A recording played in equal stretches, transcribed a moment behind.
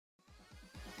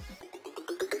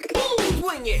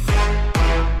doing it!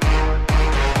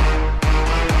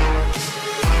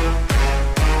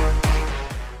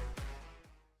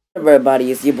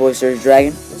 Everybody, it's your boy Surge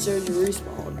Dragon,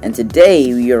 and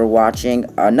today we are watching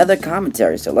another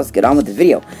commentary. So let's get on with the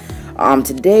video.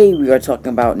 Today we are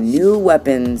talking about new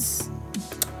weapons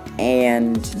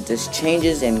and just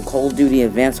changes in Call of Duty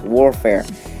Advanced Warfare,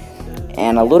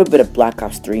 and a little bit of Black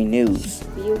Ops 3 news.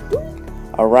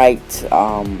 Alright,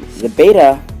 the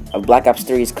beta of Black Ops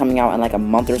 3 is coming out in like a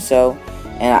month or so,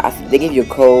 and they give you a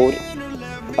code,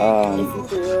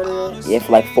 yeah,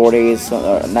 for like 4 days,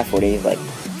 not 4 days, like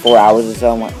 4 hours or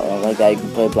so, like that, you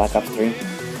can play Black Ops 3.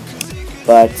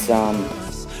 But,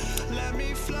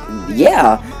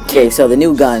 yeah. Okay, so the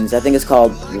new guns, I think it's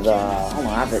called the, hold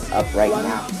on, I have it up right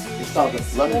now. It's called the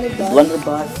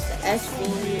Blunderbuss,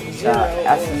 SVO,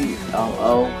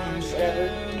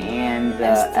 and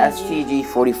the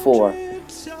STG-44.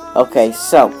 Okay,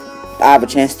 so, I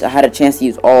had a chance to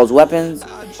use all those weapons,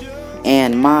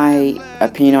 and my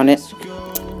opinion on it,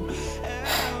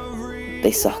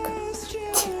 they suck.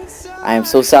 I am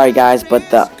so sorry, guys, but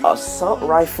the assault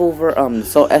rifle,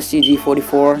 assault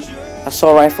STG-44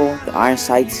 assault rifle, the iron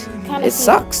sights, it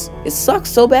sucks. It sucks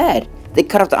so bad. They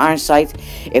cut off the iron sights.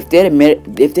 If they had made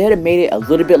it a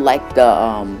little bit like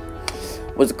the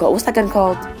what's it called? What's that gun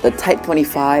called? The Type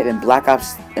 25 in Black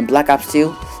Ops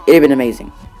 2. It'd have been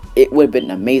amazing. It would have been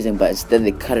amazing, but instead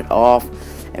they cut it off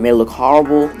and made it look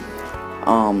horrible.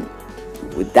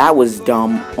 That was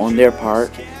dumb on their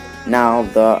part. Now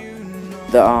the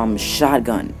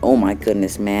shotgun, oh my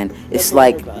goodness, man, it's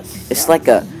like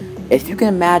a, if you can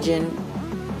imagine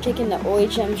taking the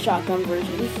OHM shotgun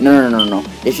version. No,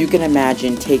 if you can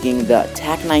imagine taking the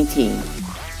TAC-19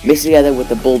 mixed together with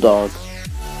the Bulldog,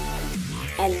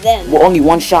 and then only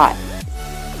one shot.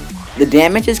 The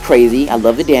damage is crazy. I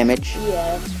love the damage.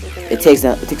 Yeah, it takes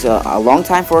a long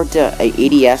time for it to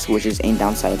ADS, which is aim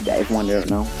down sight, if everyone don't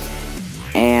know,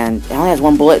 and it only has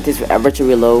one bullet. It takes forever to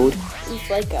reload. It's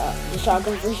like the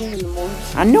shotgun version of the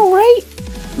most. I know, right?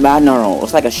 No.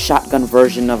 It's like a shotgun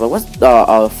version of what's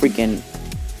freaking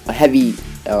a heavy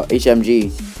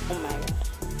HMG. Oh my god.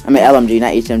 I mean LMG,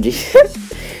 not HMG.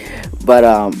 but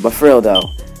for real though,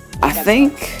 I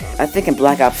think in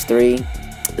Black Ops 3,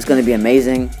 it's gonna be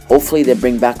amazing. Hopefully they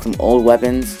bring back some old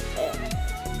weapons.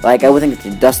 Like I would think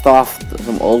to dust off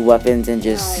some old weapons and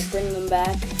just bring them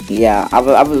back. Yeah, I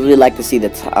would really like to see the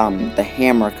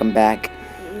hammer come back.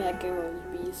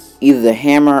 Either the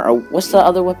hammer or what's the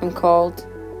other weapon called?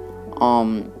 I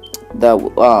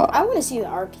want to see the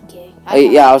RPK.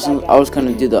 I was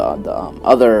gonna do the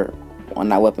other one,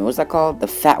 that weapon. What's that called? The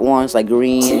fat one. It's like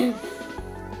green.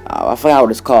 I forgot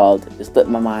what it's called. It slipped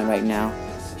my mind right now.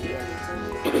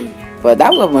 But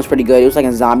that weapon was pretty good. It was like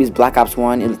in Zombies Black Ops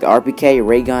 1. It was the RPK,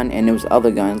 ray gun, and there was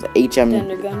other guns.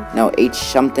 No, H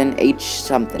something.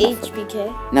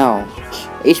 HBK. No,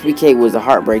 HBK was a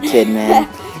Heartbreak Kid, man.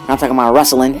 I'm talking about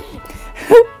wrestling.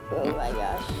 Oh my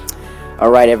gosh.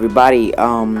 Alright, everybody.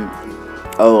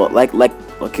 We'll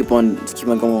keep on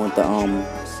going with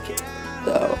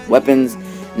the weapons.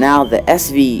 Now the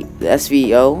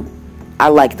SVO. I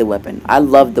like the weapon. I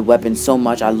love the weapon so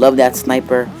much. I love that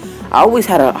sniper. I always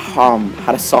had a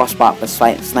soft spot for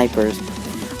snipers.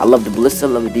 I love the ballista,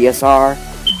 love the DSR.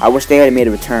 I wish they had made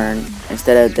a return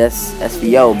instead of this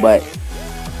SVO, but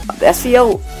the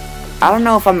SVO, I don't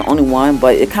know if I'm the only one,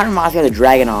 but it kind of reminds me of the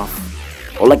Dragunov,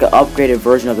 or like an upgraded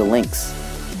version of the Lynx.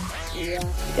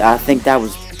 Yeah, I think that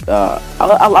was, I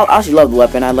actually love the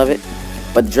weapon, I love it,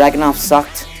 but the Dragunov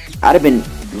sucked. I'd have been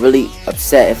really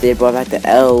upset if they brought back the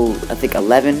I think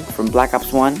 11 from Black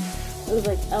Ops 1. It was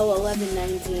like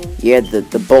L1119. Yeah,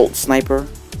 the bolt sniper.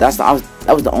 That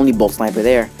was the only bolt sniper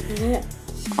there. Yeah.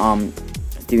 To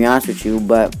be honest with you,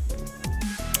 but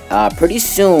pretty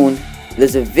soon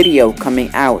there's a video coming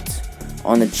out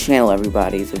on the channel,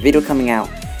 everybody. It's a video coming out,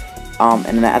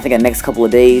 and I think in the next couple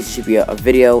of days should be a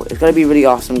video. It's gonna be really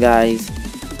awesome, guys.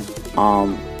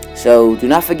 So do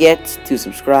not forget to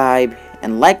subscribe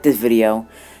and like this video,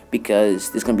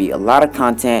 because there's gonna be a lot of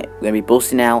content we're gonna be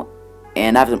posting out.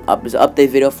 And I have an update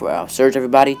video for Surge,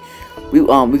 everybody. We're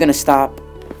gonna stop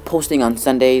posting on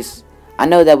Sundays. I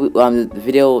know that the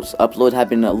videos upload have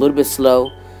been a little bit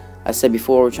slow. I said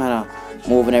before, we're trying to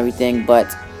move and everything, but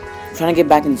we're trying to get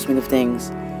back in the swing of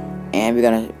things. And we're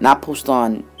gonna not post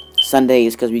on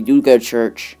Sundays because we do go to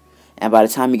church, and by the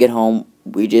time we get home,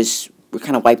 we're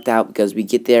kind of wiped out, because we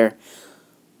get there,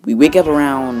 we wake up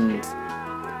around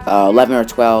 11 or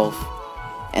 12,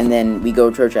 and then we go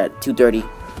to church at 2:30.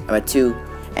 At 2,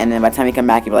 and then by the time we come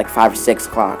back, it'll be like 5 or 6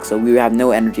 o'clock. So we have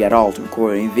no energy at all to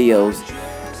record any videos.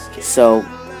 So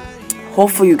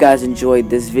hopefully you guys enjoyed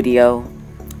this video.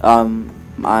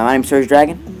 My name's Surge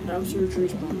Dragon. I'm Surge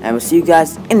Respawn. And we'll see you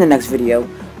guys in the next video.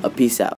 Peace out.